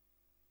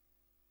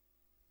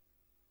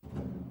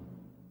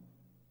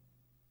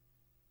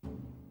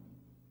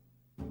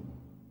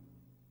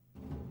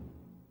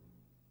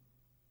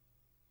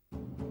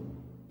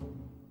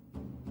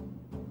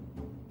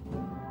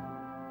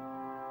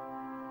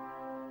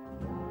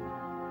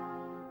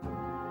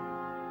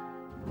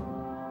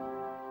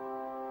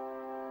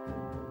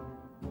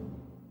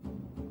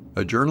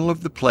A Journal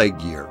of the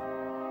Plague Year,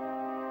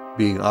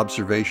 being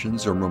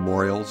observations or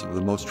memorials of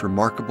the most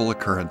remarkable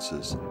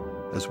occurrences,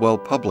 as well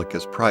public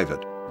as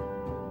private,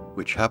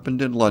 which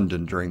happened in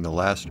London during the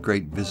last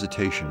great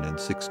visitation in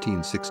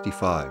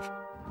 1665,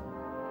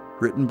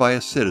 written by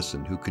a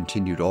citizen who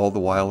continued all the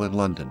while in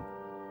London,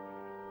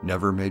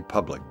 never made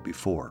public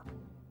before.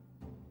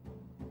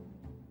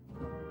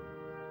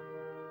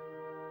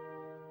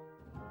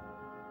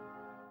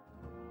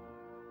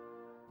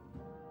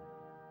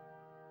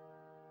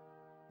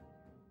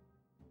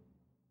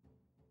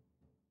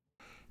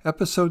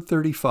 Episode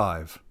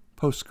 35,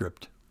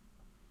 Postscript.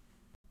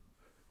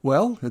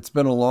 Well, it's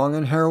been a long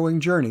and harrowing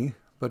journey,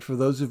 but for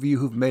those of you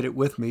who've made it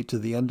with me to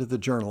the end of the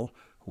journal,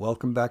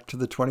 welcome back to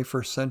the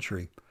 21st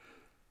century.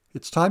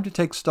 It's time to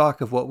take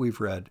stock of what we've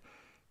read,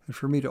 and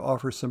for me to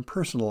offer some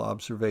personal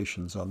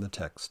observations on the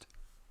text.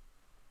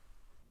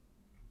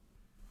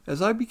 As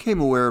I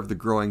became aware of the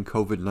growing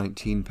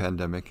COVID-19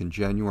 pandemic in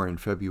January and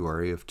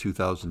February of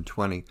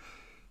 2020,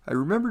 I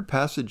remembered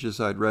passages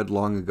I'd read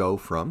long ago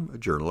from A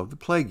Journal of the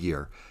Plague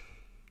Year,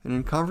 and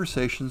in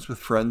conversations with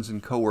friends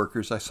and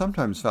coworkers, I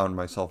sometimes found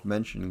myself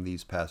mentioning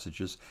these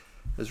passages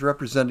as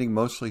representing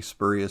mostly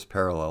spurious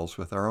parallels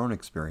with our own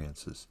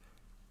experiences.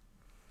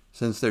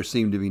 Since there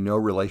seemed to be no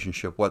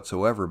relationship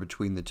whatsoever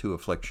between the two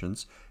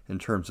afflictions in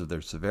terms of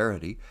their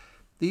severity,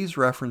 these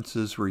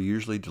references were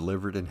usually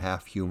delivered in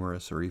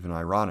half-humorous or even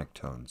ironic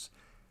tones.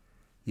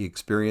 The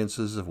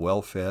experiences of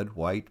well-fed,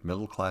 white,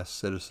 middle-class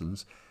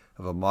citizens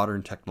of a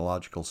modern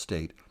technological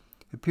state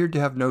appeared to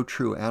have no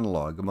true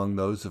analog among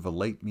those of a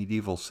late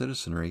medieval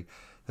citizenry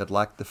that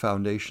lacked the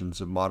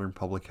foundations of modern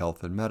public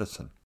health and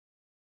medicine.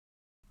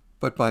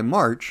 But by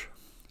March,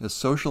 as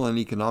social and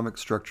economic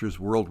structures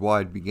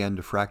worldwide began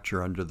to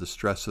fracture under the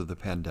stress of the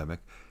pandemic,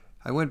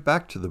 I went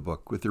back to the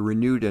book with a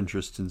renewed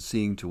interest in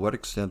seeing to what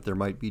extent there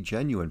might be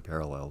genuine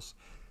parallels,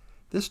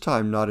 this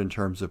time not in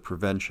terms of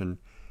prevention,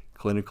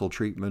 clinical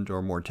treatment,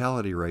 or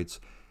mortality rates,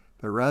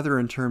 but rather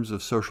in terms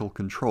of social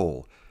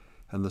control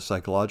and the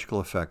psychological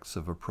effects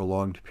of a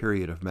prolonged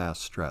period of mass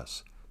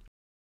stress.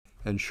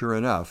 And sure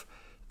enough,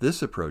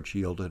 this approach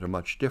yielded a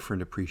much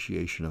different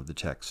appreciation of the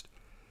text,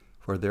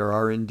 for there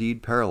are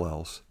indeed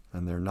parallels,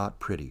 and they're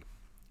not pretty.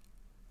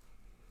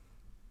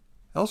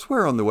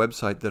 Elsewhere on the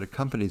website that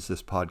accompanies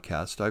this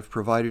podcast, I've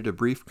provided a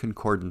brief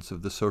concordance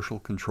of the social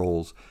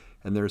controls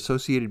and their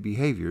associated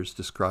behaviors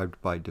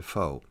described by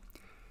Defoe,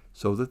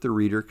 so that the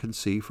reader can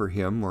see for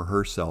him or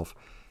herself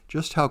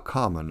just how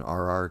common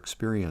are our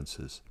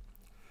experiences.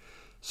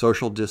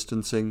 Social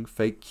distancing,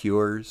 fake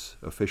cures,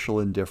 official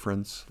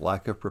indifference,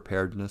 lack of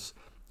preparedness,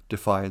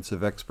 defiance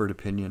of expert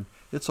opinion,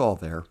 it's all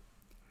there.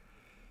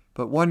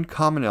 But one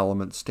common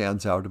element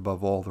stands out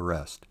above all the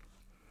rest: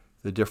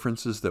 the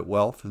differences that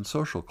wealth and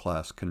social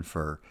class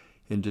confer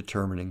in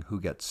determining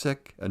who gets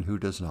sick and who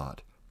does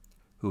not,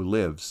 who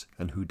lives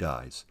and who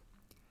dies.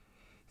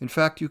 In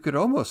fact, you could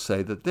almost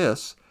say that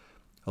this,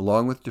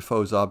 along with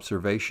Defoe's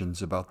observations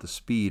about the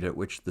speed at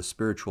which the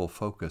spiritual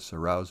focus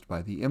aroused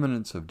by the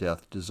imminence of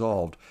death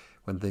dissolved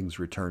when things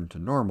returned to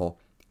normal,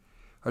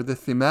 are the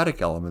thematic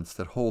elements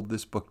that hold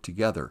this book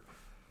together,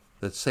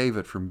 that save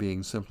it from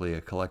being simply a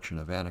collection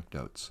of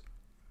anecdotes.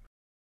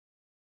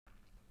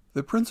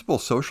 The principal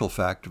social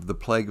fact of the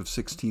plague of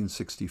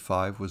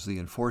 1665 was the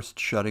enforced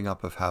shutting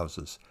up of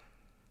houses,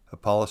 a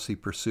policy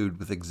pursued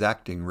with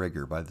exacting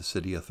rigor by the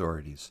city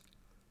authorities.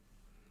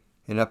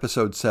 In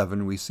Episode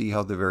 7, we see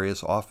how the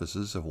various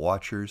offices of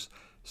watchers,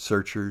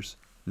 searchers,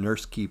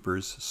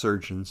 nurse-keepers,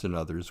 surgeons, and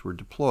others were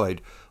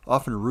deployed,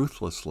 often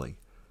ruthlessly,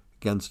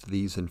 against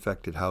these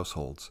infected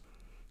households,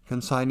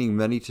 consigning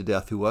many to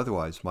death who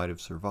otherwise might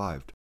have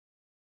survived.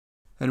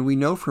 And we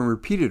know from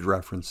repeated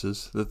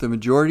references that the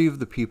majority of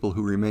the people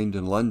who remained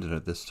in London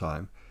at this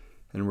time,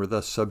 and were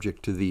thus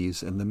subject to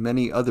these and the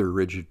many other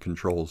rigid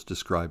controls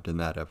described in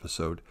that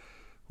episode,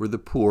 were the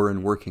poor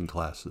and working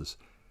classes,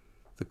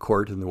 the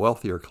court and the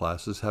wealthier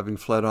classes having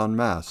fled en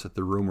masse at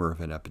the rumor of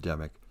an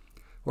epidemic,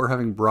 or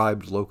having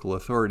bribed local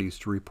authorities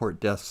to report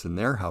deaths in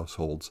their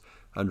households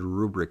under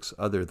rubrics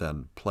other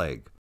than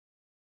plague.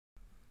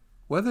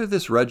 Whether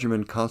this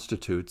regimen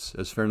constitutes,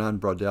 as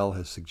Fernand Braudel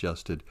has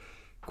suggested,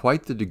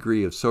 quite the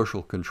degree of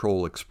social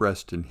control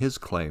expressed in his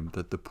claim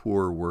that the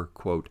poor were,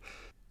 quote,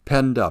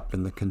 penned up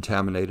in the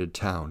contaminated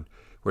town,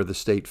 where the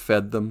state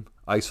fed them,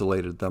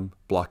 isolated them,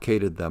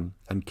 blockaded them,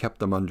 and kept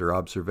them under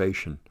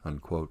observation,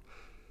 unquote,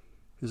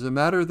 is a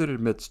matter that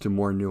admits to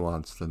more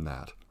nuance than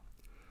that.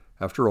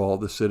 After all,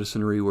 the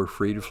citizenry were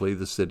free to flee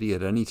the city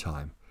at any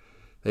time.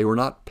 They were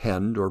not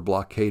penned or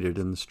blockaded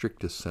in the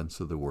strictest sense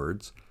of the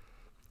words,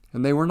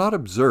 and they were not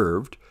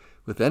observed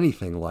with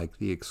anything like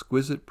the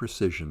exquisite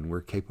precision we're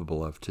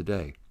capable of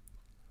today.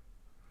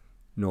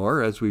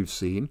 Nor, as we've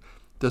seen,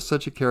 does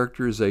such a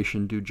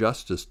characterization do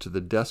justice to the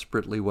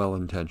desperately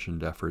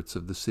well-intentioned efforts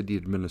of the city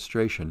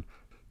administration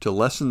to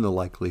lessen the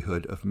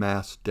likelihood of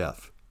mass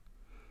death.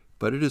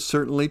 But it is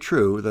certainly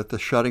true that the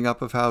shutting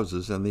up of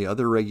houses and the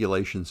other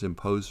regulations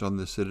imposed on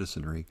the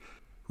citizenry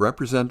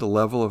represent a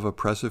level of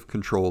oppressive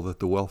control that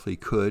the wealthy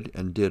could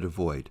and did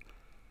avoid.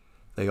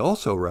 They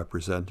also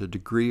represent a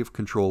degree of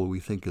control we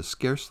think is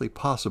scarcely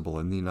possible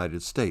in the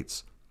United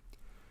States,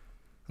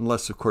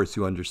 unless, of course,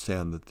 you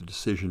understand that the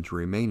decision to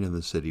remain in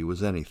the city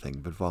was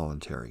anything but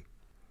voluntary.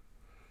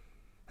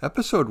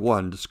 Episode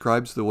 1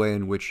 describes the way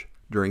in which,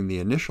 during the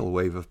initial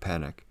wave of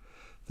panic,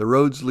 the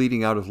roads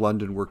leading out of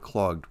London were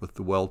clogged with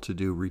the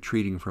well-to-do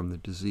retreating from the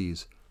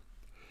disease.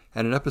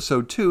 And in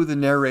Episode 2, the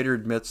narrator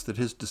admits that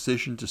his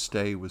decision to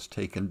stay was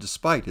taken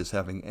despite his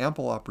having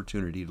ample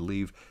opportunity to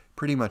leave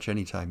pretty much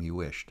any time he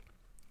wished.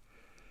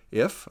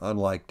 If,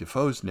 unlike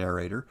Defoe's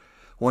narrator,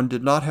 one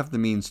did not have the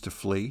means to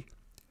flee,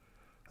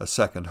 a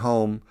second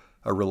home,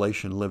 a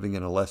relation living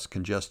in a less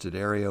congested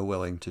area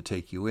willing to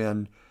take you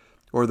in,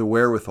 or the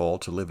wherewithal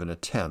to live in a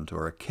tent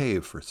or a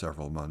cave for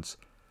several months,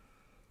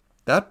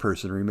 that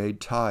person remained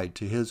tied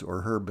to his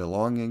or her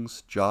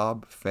belongings,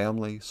 job,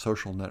 family,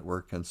 social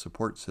network, and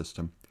support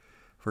system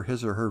for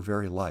his or her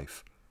very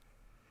life.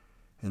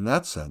 In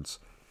that sense,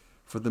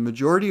 for the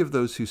majority of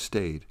those who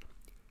stayed,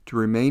 to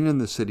remain in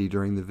the city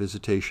during the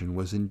visitation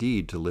was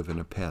indeed to live in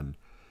a pen,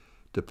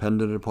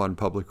 dependent upon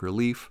public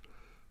relief,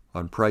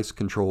 on price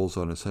controls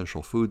on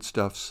essential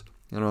foodstuffs,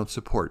 and on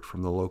support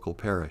from the local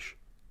parish.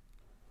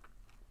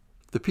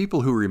 The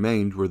people who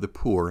remained were the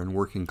poor and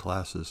working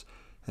classes,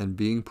 and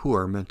being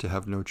poor meant to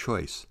have no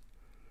choice.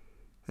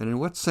 And in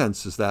what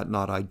sense is that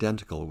not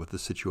identical with the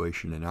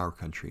situation in our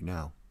country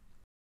now?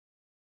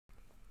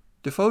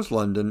 Defoe's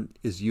London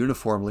is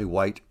uniformly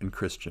white and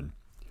Christian.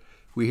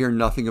 We hear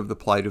nothing of the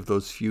plight of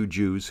those few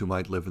Jews who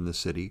might live in the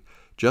city,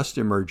 just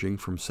emerging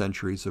from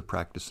centuries of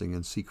practicing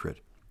in secret.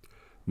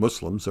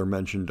 Muslims are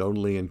mentioned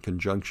only in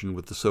conjunction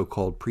with the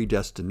so-called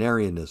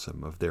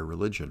predestinarianism of their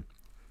religion.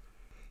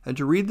 And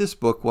to read this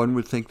book, one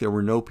would think there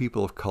were no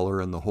people of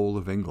color in the whole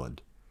of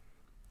England.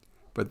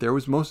 But there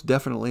was most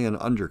definitely an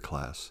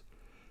underclass,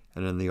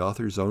 and in the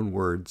author's own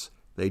words,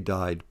 they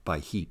died by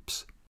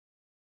heaps.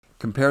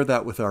 Compare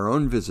that with our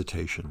own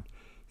visitation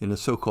in a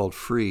so-called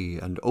free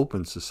and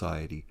open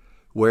society,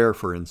 where,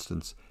 for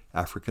instance,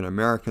 African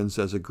Americans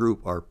as a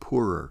group are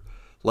poorer,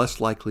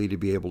 less likely to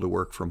be able to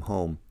work from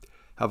home,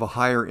 have a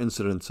higher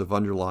incidence of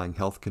underlying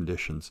health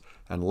conditions,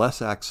 and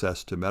less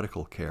access to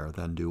medical care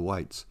than do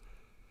whites.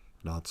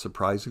 Not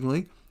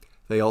surprisingly,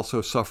 they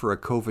also suffer a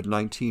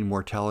COVID-19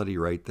 mortality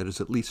rate that is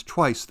at least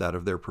twice that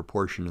of their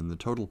proportion in the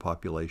total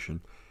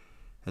population,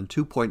 and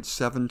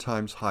 2.7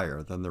 times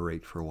higher than the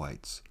rate for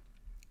whites.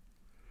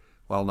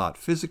 While not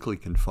physically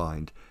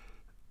confined,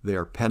 they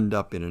are penned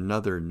up in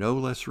another no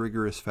less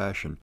rigorous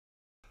fashion,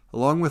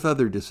 along with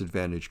other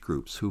disadvantaged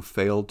groups who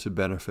failed to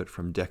benefit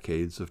from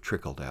decades of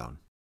trickle-down.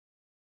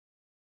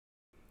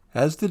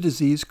 As the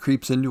disease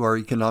creeps into our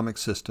economic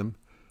system,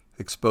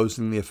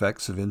 exposing the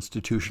effects of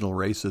institutional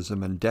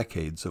racism and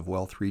decades of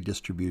wealth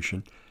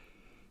redistribution,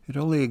 it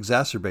only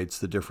exacerbates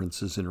the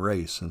differences in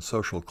race and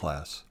social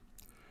class.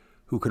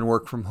 Who can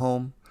work from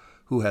home?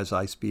 Who has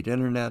high-speed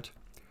internet?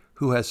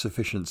 Who has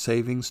sufficient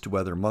savings to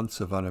weather months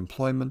of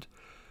unemployment?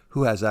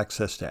 Who has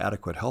access to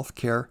adequate health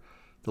care?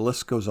 The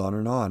list goes on,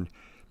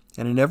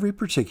 and in every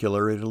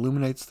particular it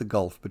illuminates the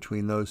gulf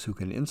between those who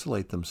can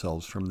insulate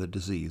themselves from the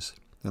disease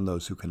and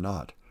those who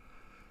cannot.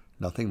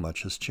 Nothing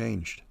much has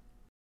changed.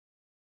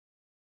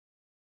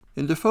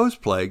 In Defoe's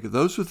plague,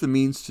 those with the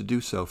means to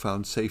do so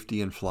found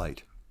safety in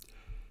flight.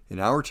 In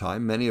our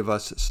time, many of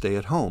us stay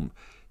at home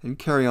and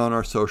carry on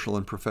our social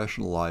and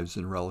professional lives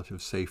in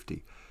relative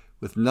safety,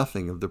 with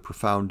nothing of the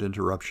profound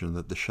interruption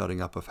that the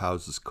shutting up of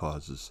houses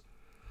causes.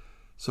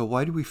 So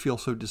why do we feel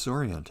so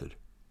disoriented?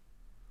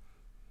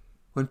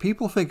 When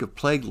people think of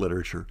plague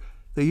literature,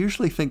 they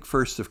usually think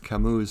first of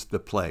Camus' The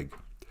Plague,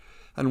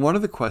 and one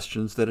of the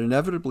questions that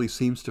inevitably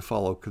seems to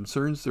follow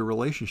concerns the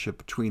relationship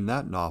between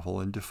that novel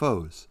and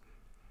Defoe's.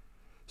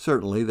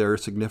 Certainly, there are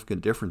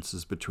significant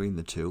differences between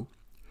the two,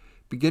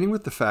 beginning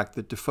with the fact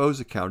that Defoe's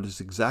account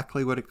is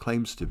exactly what it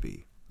claims to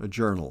be, a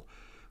journal,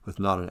 with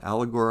not an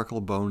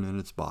allegorical bone in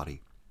its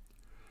body.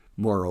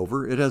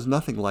 Moreover, it has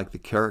nothing like the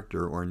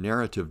character or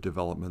narrative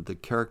development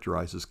that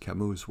characterizes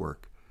Camus'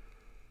 work.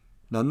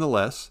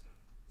 Nonetheless,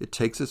 it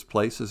takes its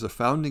place as a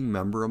founding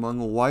member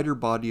among a wider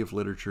body of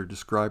literature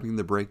describing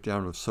the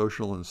breakdown of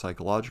social and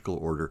psychological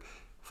order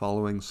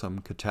following some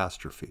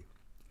catastrophe.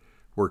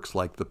 Works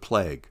like The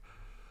Plague,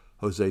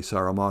 José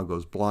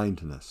Saramago's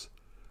Blindness,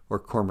 or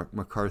Cormac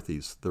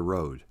McCarthy's The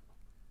Road.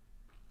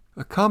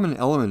 A common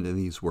element in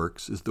these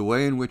works is the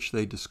way in which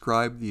they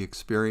describe the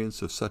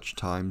experience of such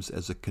times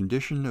as a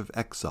condition of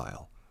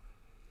exile.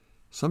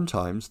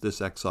 Sometimes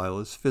this exile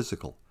is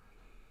physical,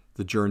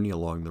 the journey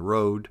along the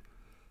road,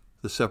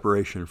 the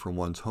separation from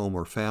one's home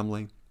or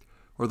family,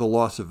 or the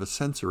loss of a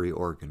sensory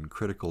organ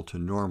critical to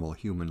normal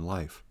human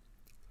life.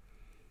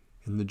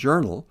 In the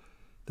journal,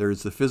 there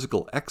is the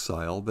physical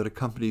exile that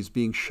accompanies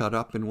being shut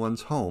up in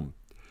one's home,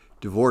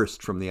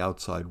 divorced from the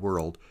outside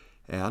world,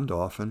 and,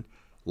 often,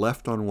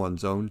 left on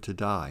one's own to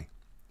die.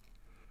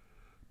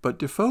 But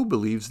Defoe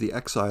believes the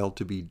exile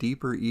to be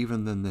deeper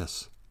even than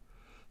this.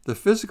 The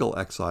physical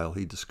exile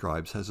he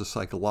describes has a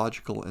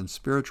psychological and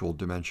spiritual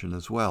dimension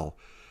as well,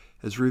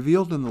 as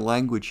revealed in the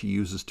language he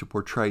uses to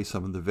portray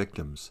some of the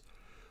victims,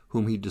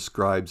 whom he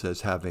describes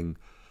as having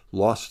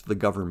lost the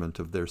government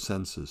of their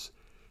senses,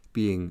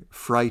 being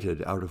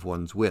frighted out of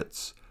one's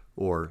wits,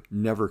 or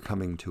never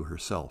coming to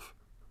herself.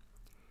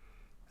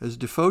 As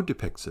Defoe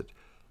depicts it,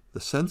 the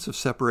sense of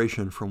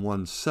separation from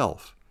one's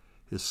self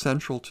is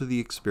central to the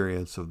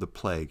experience of the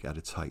plague at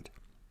its height.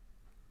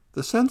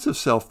 The sense of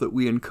self that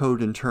we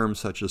encode in terms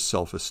such as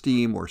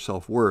self-esteem or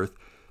self-worth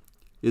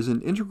is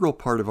an integral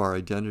part of our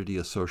identity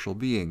as social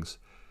beings,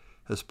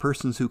 as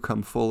persons who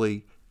come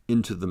fully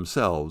into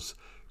themselves,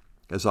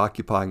 as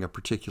occupying a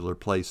particular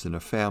place in a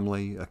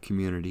family, a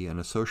community, and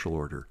a social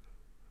order.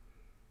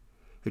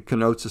 It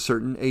connotes a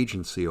certain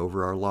agency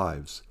over our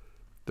lives,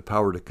 the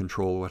power to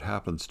control what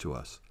happens to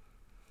us.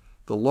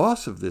 The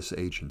loss of this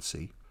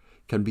agency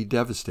can be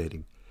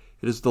devastating.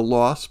 It is the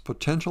loss,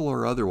 potential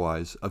or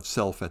otherwise, of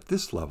self at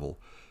this level,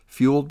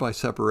 fueled by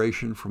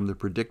separation from the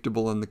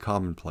predictable and the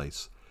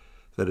commonplace,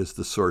 that is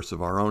the source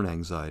of our own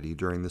anxiety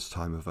during this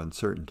time of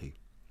uncertainty.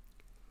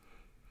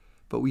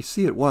 But we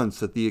see at once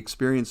that the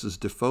experiences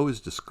Defoe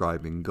is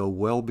describing go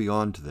well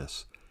beyond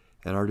this,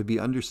 and are to be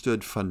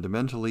understood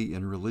fundamentally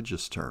in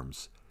religious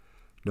terms,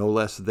 no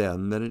less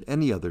then than at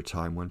any other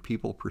time when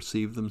people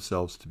perceive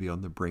themselves to be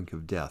on the brink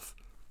of death.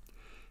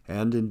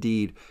 And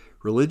indeed,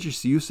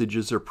 religious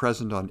usages are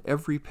present on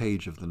every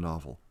page of the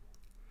novel.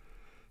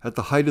 At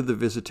the height of the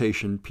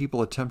visitation,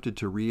 people attempted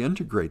to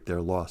reintegrate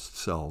their lost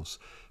selves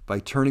by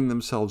turning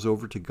themselves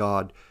over to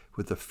God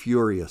with a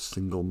furious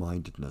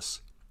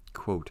single-mindedness.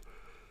 Quote,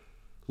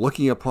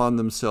 "Looking upon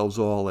themselves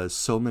all as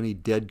so many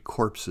dead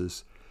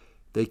corpses,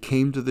 they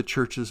came to the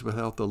churches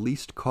without the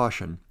least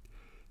caution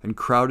and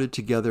crowded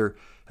together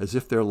as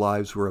if their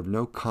lives were of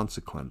no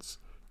consequence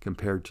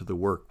compared to the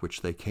work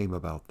which they came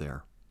about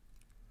there."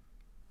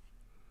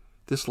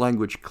 This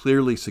language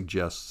clearly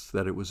suggests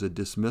that it was a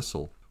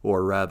dismissal,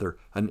 or rather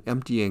an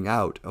emptying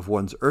out of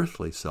one's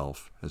earthly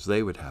self, as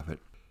they would have it,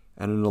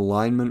 and an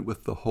alignment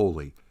with the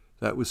holy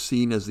that was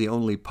seen as the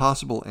only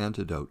possible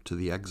antidote to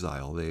the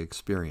exile they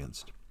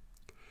experienced.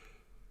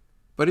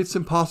 But it's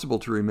impossible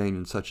to remain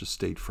in such a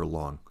state for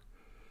long.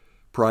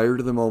 Prior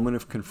to the moment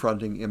of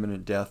confronting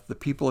imminent death, the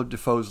people of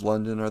Defoe's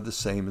London are the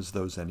same as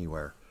those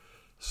anywhere: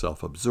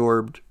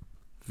 self-absorbed,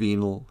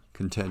 venal,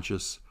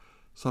 contentious,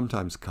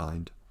 sometimes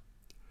kind.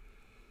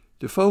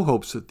 Defoe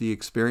hopes that the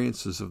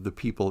experiences of the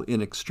people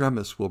in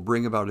extremis will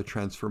bring about a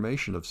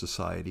transformation of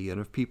society and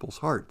of people's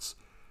hearts,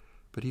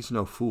 but he's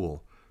no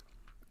fool.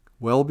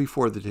 Well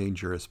before the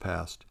danger has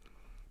passed,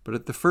 but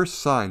at the first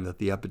sign that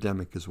the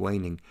epidemic is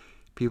waning,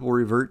 people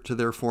revert to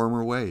their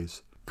former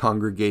ways,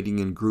 congregating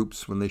in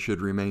groups when they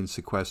should remain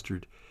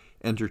sequestered,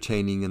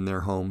 entertaining in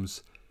their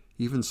homes,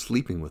 even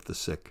sleeping with the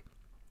sick.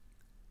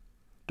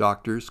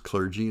 Doctors,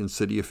 clergy, and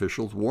city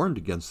officials warned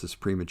against this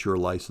premature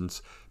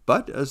license,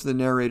 but, as the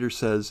narrator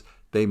says,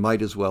 they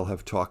might as well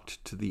have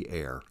talked to the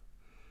air.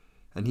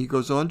 And he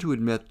goes on to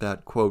admit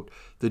that, quote,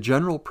 "the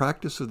general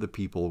practice of the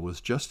people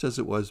was just as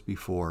it was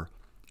before,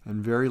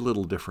 and very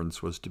little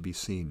difference was to be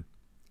seen."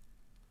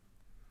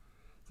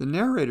 The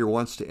narrator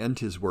wants to end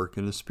his work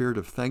in a spirit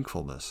of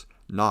thankfulness,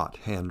 not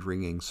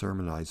hand-wringing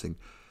sermonizing,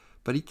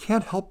 but he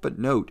can't help but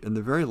note in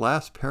the very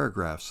last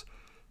paragraphs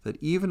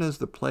that even as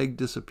the plague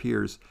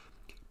disappears,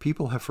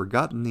 people have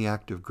forgotten the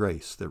act of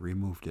grace that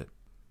removed it.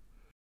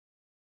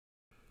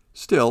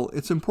 Still,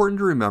 it's important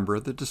to remember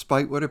that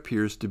despite what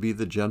appears to be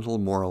the gentle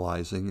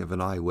moralizing of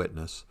an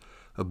eyewitness,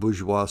 a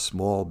bourgeois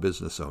small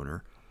business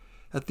owner,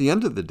 at the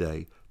end of the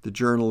day, the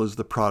journal is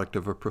the product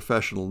of a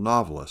professional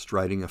novelist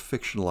writing a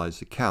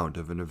fictionalized account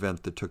of an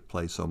event that took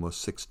place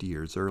almost 60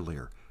 years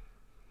earlier.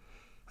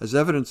 As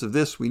evidence of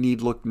this, we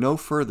need look no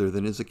further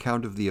than his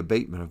account of the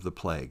abatement of the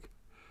plague.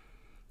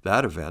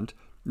 That event,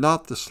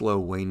 not the slow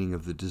waning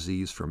of the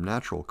disease from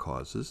natural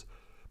causes,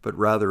 but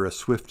rather a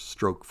swift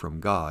stroke from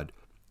God,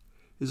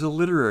 is a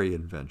literary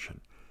invention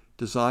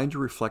designed to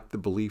reflect the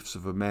beliefs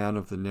of a man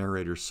of the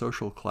narrator's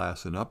social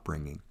class and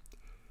upbringing,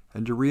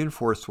 and to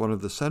reinforce one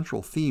of the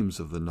central themes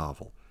of the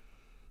novel,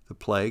 the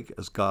plague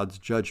as God's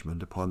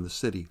judgment upon the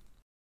city.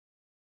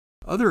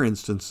 Other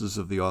instances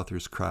of the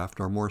author's craft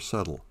are more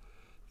subtle.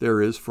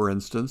 There is, for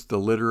instance, the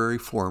literary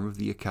form of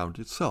the account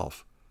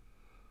itself.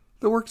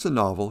 The work's a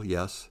novel,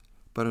 yes,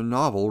 but a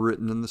novel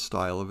written in the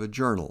style of a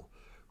journal,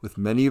 with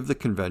many of the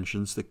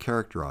conventions that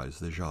characterize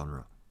the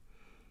genre.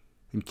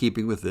 In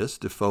keeping with this,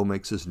 Defoe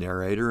makes his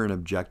narrator an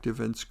objective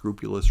and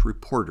scrupulous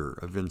reporter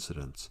of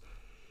incidents.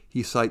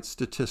 He cites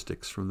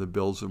statistics from the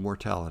bills of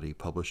mortality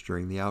published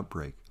during the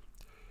outbreak,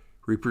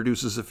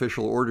 reproduces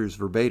official orders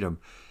verbatim,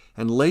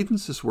 and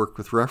ladens his work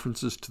with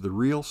references to the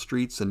real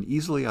streets and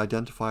easily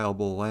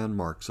identifiable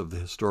landmarks of the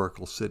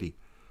historical city.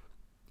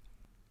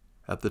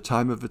 At the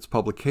time of its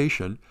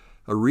publication,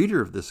 a reader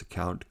of this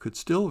account could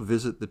still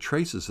visit the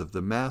traces of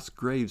the mass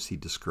graves he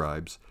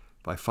describes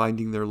by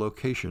finding their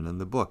location in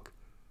the book.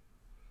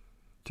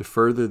 To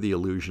further the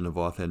illusion of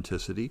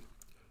authenticity,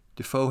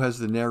 Defoe has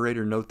the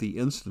narrator note the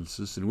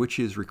instances in which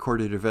he has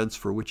recorded events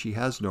for which he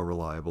has no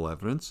reliable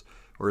evidence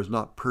or has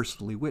not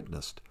personally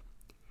witnessed.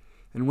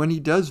 And when he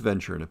does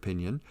venture an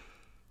opinion,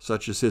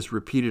 such as his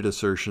repeated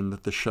assertion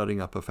that the shutting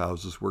up of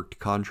houses worked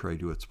contrary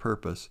to its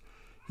purpose,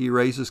 he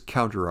raises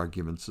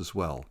counter-arguments as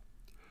well.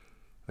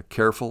 A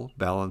careful,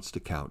 balanced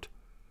account.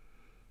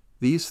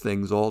 These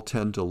things all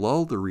tend to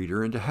lull the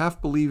reader into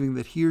half believing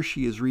that he or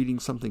she is reading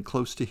something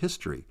close to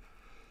history,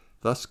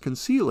 thus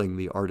concealing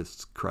the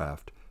artist's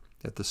craft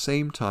at the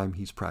same time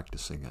he's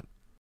practicing it.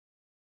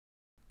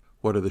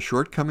 What are the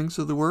shortcomings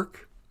of the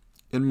work?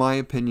 In my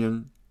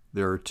opinion,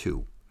 there are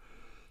two.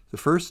 The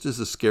first is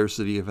the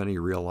scarcity of any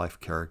real-life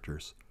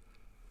characters.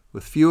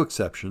 With few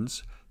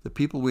exceptions, the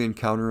people we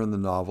encounter in the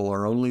novel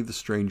are only the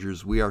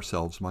strangers we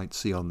ourselves might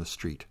see on the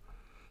street.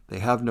 They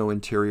have no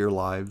interior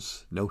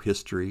lives, no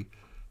history,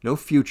 no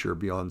future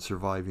beyond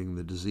surviving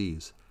the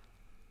disease.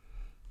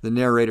 The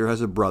narrator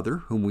has a brother,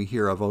 whom we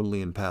hear of only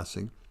in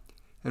passing,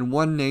 and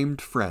one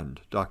named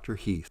friend, Dr.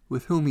 Heath,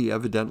 with whom he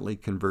evidently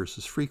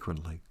converses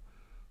frequently.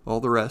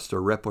 All the rest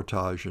are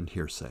reportage and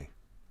hearsay.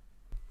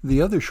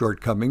 The other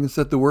shortcoming is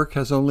that the work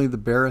has only the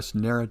barest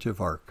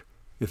narrative arc,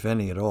 if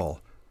any at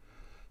all.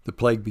 The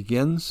plague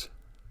begins,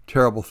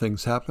 terrible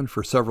things happen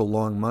for several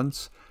long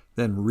months,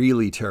 then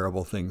really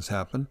terrible things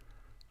happen,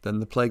 then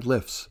the plague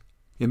lifts.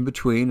 In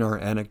between are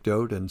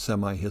anecdote and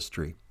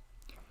semi-history.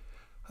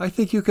 I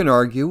think you can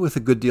argue with a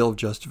good deal of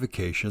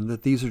justification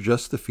that these are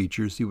just the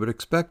features you would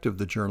expect of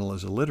the journal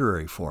as a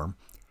literary form,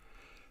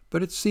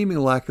 but its seeming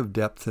lack of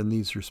depth in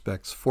these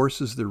respects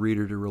forces the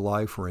reader to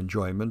rely for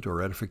enjoyment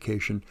or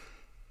edification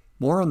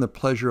more on the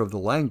pleasure of the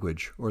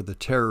language or the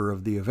terror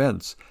of the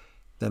events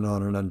than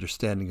on an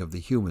understanding of the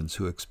humans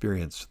who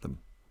experienced them.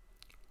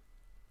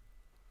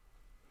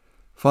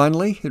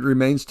 Finally, it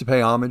remains to pay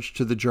homage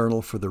to the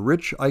journal for the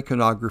rich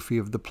iconography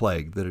of the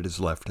plague that it has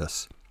left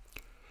us.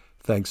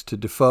 Thanks to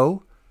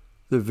Defoe,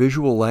 the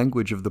visual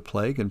language of the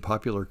plague in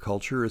popular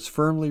culture is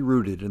firmly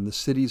rooted in the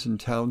cities and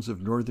towns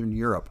of Northern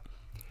Europe,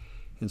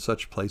 in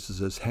such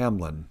places as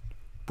Hamelin,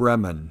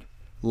 Bremen,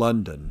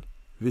 London,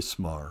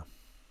 Wismar.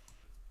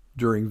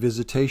 During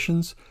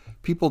visitations,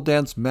 people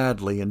dance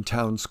madly in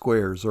town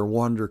squares or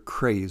wander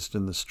crazed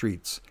in the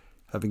streets,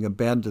 having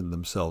abandoned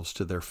themselves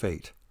to their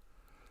fate.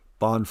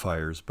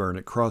 Bonfires burn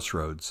at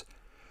crossroads.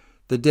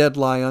 The dead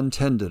lie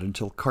untended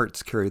until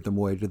carts carry them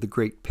away to the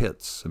great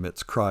pits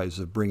amidst cries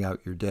of "Bring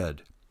out your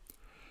dead."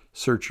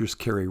 Searchers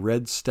carry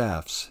red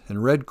staffs,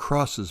 and red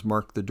crosses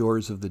mark the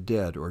doors of the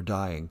dead or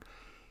dying,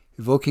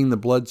 evoking the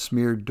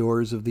blood-smeared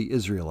doors of the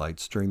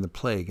Israelites during the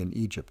plague in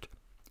Egypt.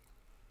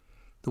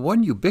 The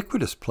one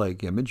ubiquitous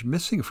plague image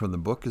missing from the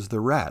book is the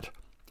rat.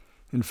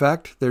 In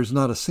fact, there's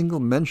not a single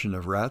mention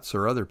of rats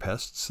or other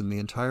pests in the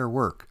entire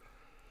work.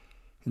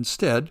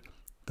 Instead,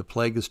 the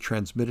plague is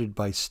transmitted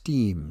by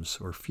steams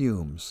or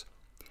fumes,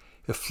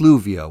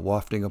 effluvia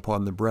wafting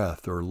upon the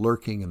breath or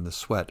lurking in the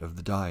sweat of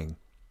the dying.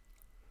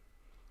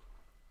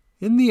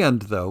 In the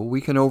end, though,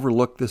 we can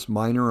overlook this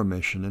minor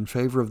omission in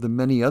favor of the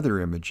many other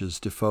images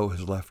Defoe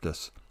has left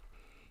us.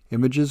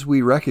 Images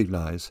we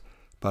recognize,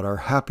 but are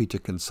happy to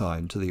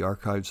consign to the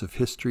archives of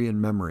history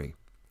and memory,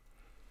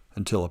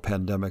 until a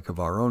pandemic of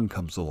our own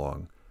comes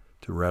along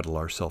to rattle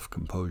our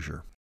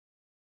self-composure.